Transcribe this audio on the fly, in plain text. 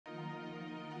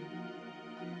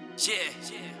Yeah.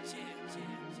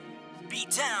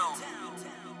 B-Town.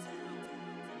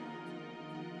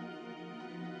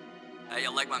 Hey,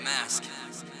 you like my mask?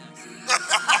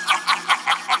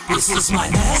 This is my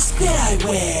mask that I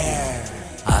wear.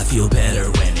 I feel better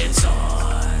when it's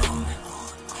on,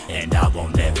 and I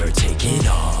won't ever take it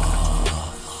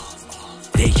off.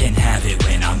 They can have it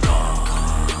when I'm gone.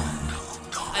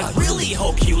 I really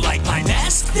hope you like my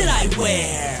mask that I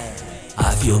wear.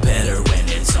 I feel better when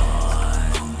it's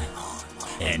on,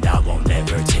 and I won't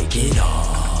ever take it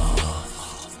off.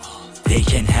 They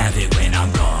can have it when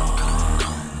I'm gone.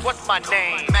 What's my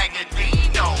name?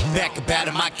 Magadino. Back up out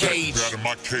of my cage.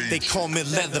 They call me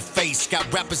Leatherface.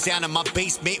 Got rappers down in my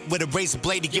basement with a razor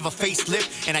blade to give a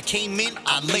facelift. And I came in,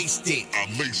 I laced it.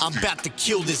 I'm about to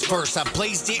kill this verse. I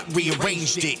blazed it,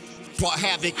 rearranged it. Brought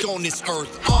havoc on this earth.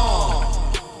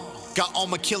 Got all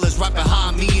my killers right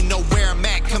behind me. You know where I'm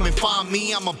at, come and find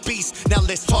me. I'm a beast, now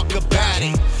let's talk about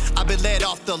it. I've been let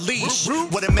off the leash.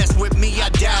 Wouldn't mess with me, I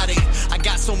doubt it. I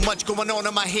got so much going on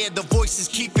in my head, the voices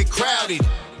keep it crowded.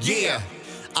 Yeah,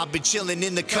 I've been chilling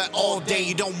in the cut all day.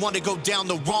 You don't want to go down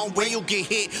the wrong way, you'll get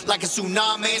hit like a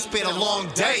tsunami. It's been a long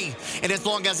day, and as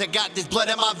long as I got this blood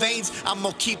in my veins, I'm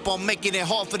gonna keep on making it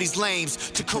hard for these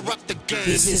lames to corrupt the game.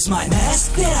 This is my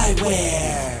mask that I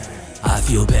wear. I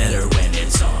feel better when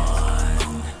it's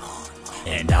on,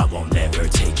 and I won't ever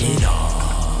take it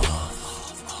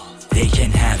off. They can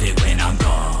have it when I'm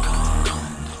gone.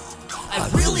 I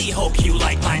really hope you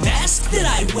like my mask that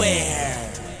I wear.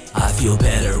 I feel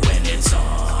better when it's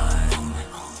on,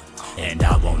 and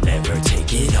I won't ever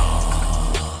take it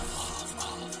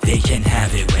off. They can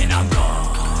have it when I'm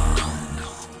gone.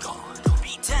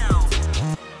 B-Town.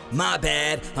 My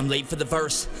bad, I'm late for the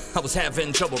verse. I was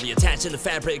having trouble reattaching the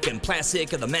fabric and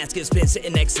plastic of the mask has been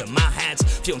sitting next to my hats.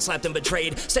 Feeling slapped and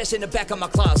betrayed, stashed in the back of my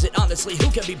closet. Honestly,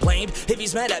 who can be blamed if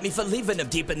he's mad at me for leaving him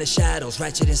deep in the shadows,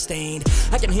 wretched and stained?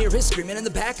 I can hear his screaming in the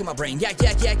back of my brain. Yak,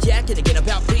 yak, yak, yakking again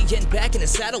about being back in the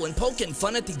saddle and poking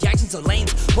fun at the actions of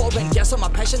lanes. Pouring gas on my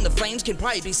passion, the flames can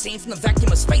probably be seen from the vacuum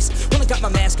of space. When I got my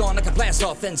mask on, I can blast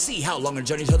off and see how long a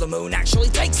journey to the moon actually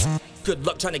takes. Good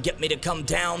luck trying to get me to come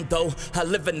down, though. I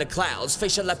live in the clouds,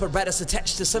 facial apparatus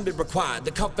attached to something required.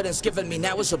 The confidence given me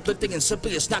now is uplifting and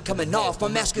simply it's not coming off. My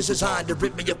mask is designed to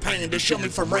rid me of pain, to shield me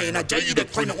from rain. I dare you to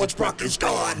clean it once Brock is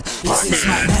gone. This is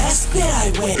my mask that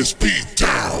I wear. It's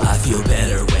B-Town. I feel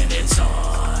better when it's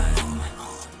on,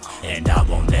 and I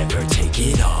won't ever take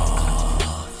it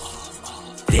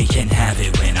off. They can have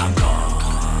it when I'm gone.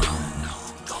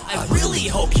 I really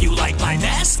hope you like my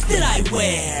mask that I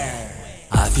wear.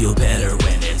 I feel better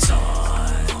when it's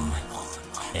on,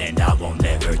 and I won't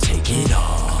ever take it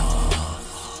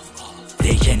off.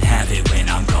 They can have it when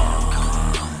I'm gone.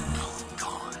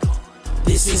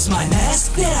 This is my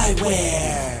mask that I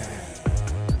wear.